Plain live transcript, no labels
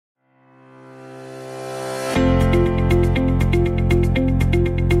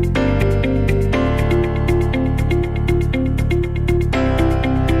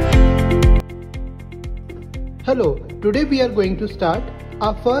Hello, today we are going to start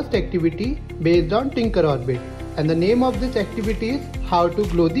our first activity based on TinkerOrbit, and the name of this activity is how to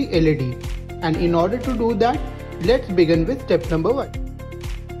glow the LED. And in order to do that, let's begin with step number 1.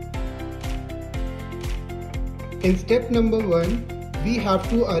 In step number 1, we have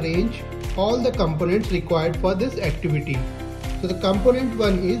to arrange all the components required for this activity. So the component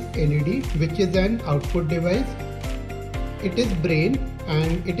 1 is LED, which is an output device. It is brain,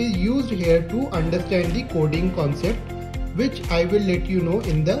 and it is used here to understand the coding concept, which I will let you know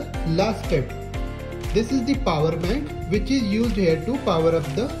in the last step. This is the power bank, which is used here to power up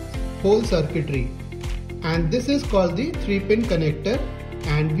the whole circuitry, and this is called the 3-pin connector,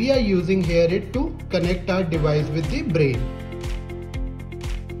 and we are using here it to connect our device with the brain.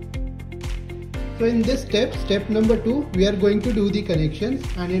 So in this step number 2, we are going to do the connections,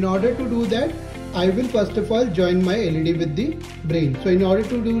 and in order to do that, I will first of all join my LED with the brain. So in order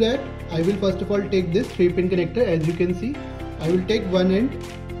to do that, I will first of all take this 3-pin connector. As you can see, I will take one end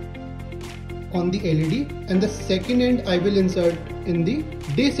on the LED, and the second end I will insert in the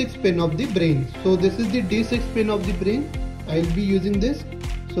D6 pin of the brain. So this is the D6 pin of the brain. I will be using this.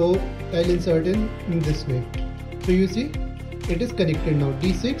 So I'll insert in this way. So you see, it is connected now.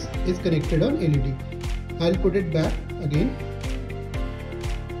 D6 is connected on LED. I'll put it back again.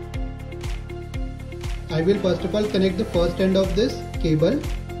 I will first of all connect the first end of this cable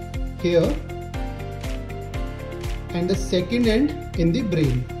here and the second end in the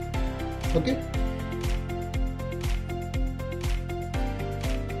brain. Okay,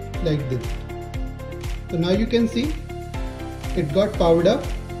 like this. So now you can see it got powered up.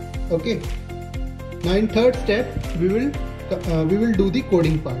 Okay, now in third step we will do the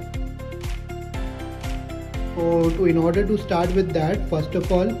coding part. So in order to start with that, first of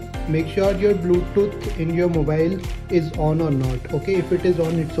all, make sure your Bluetooth in your mobile is on or not. Okay, if it is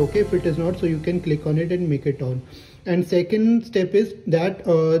on, it's okay. If it is not, so you can click on it and make it on. And second step is that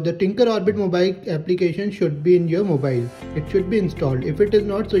the TinkerOrbit mobile application should be in your mobile. It should be installed. If it is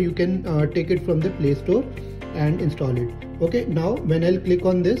not, so you can take it from the Play Store and install it. Okay, now when I'll click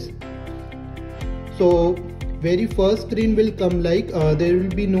on this, so very first screen will come like there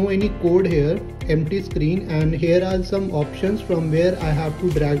will be no any code here, empty screen, and here are some options from where I have to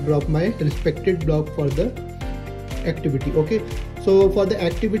drag drop my respected block for the activity. Okay, so for the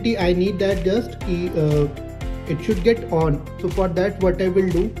activity I need that just it should get on. So for that, what I will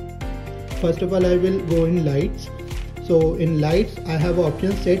do, first of all I will go in lights. So in lights I have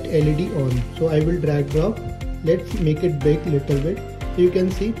option set LED on. So I will drag drop. Let's make it big little bit. So you can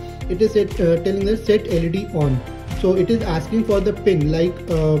see it is telling us set LED on. So it is asking for the pin, like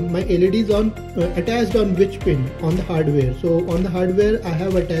my LED is on attached on which pin on the hardware. So on the hardware I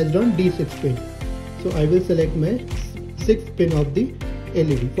have attached on D6 pin. So I will select my 6th pin of the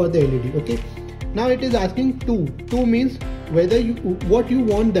LED for the LED. Okay, now it is asking 2. 2 means whether what you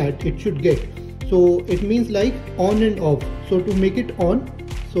want that it should get. So it means like on and off. So to make it on,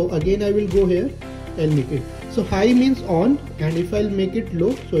 so again I will go here, I'll make it. So high means on, and if I'll make it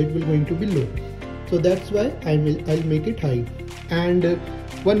low, so it will going to be low. So that's why I'll make it high. And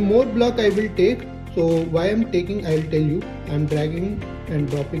one more block I will take. So why I'm taking, I'll tell you. I'm dragging and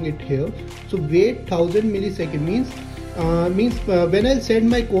dropping it here. So wait 1000 millisecond means when I send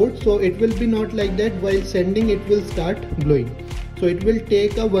my code, so it will be not like that. While sending, it will start glowing. So it will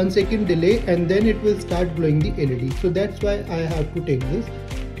take a 1 second delay, and then it will start glowing the LED. So that's why I have to take this.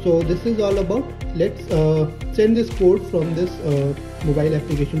 So this is all about, let's send this code from this mobile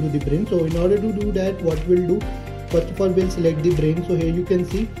application to the brain. So in order to do that, what we'll do, first of all we'll select the brain. So here you can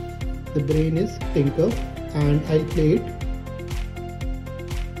see the brain is Tinker, and I'll play it.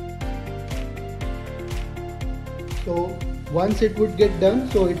 So once it would get done,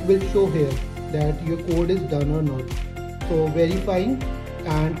 so it will show here that your code is done or not. So verifying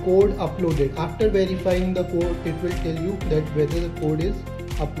and code uploaded. After verifying the code, it will tell you that whether the code is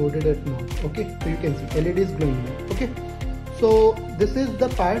uploaded or not. Okay, so you can see LED is glowing now. Okay, so this is the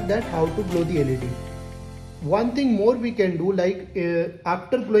part that how to glow the LED. One thing more we can do, like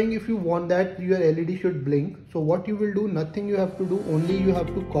after glowing, if you want that your LED should blink, so what you will do, nothing you have to do, only you have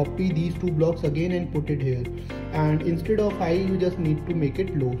to copy these 2 blocks again and put it here, and instead of high you just need to make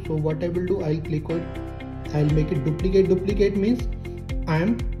it low. So what I will do, I'll click on, I'll make it duplicate. Duplicate means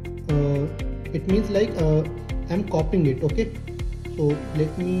it means like I'm copying it. Okay, so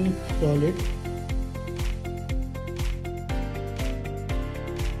let me scroll it.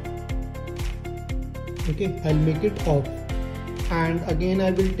 Okay, I'll make it off, and again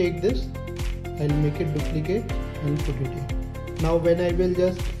I will take this, I'll make it duplicate and put it here. Now when I will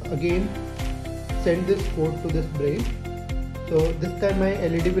just again send this code to this brain, So this time my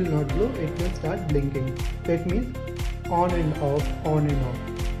LED will not glow, it will start blinking. So it means on and off, on and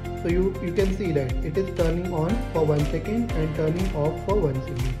off. So you can see that it is turning on for 1 second and turning off for 1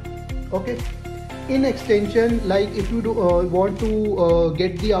 second. Okay. In extension, like if you want to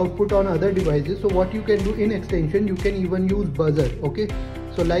get the output on other devices, so what you can do in extension, you can even use buzzer. Okay,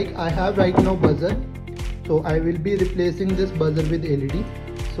 so like I have right now buzzer, so I will be replacing this buzzer with LED.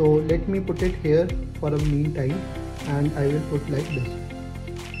 So let me put it here for a meantime, and I will put like this.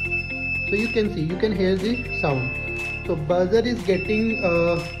 So you can see, you can hear the sound. So buzzer is getting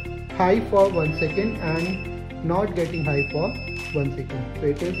high for 1 second and not getting high for 1 second. So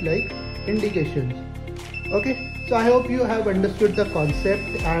it is like indications. Okay, so I hope you have understood the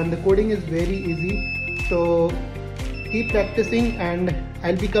concept, and the coding is very easy. So keep practicing, and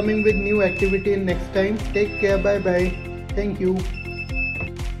I'll be coming with new activity in next time. Take care. Bye bye. Thank you.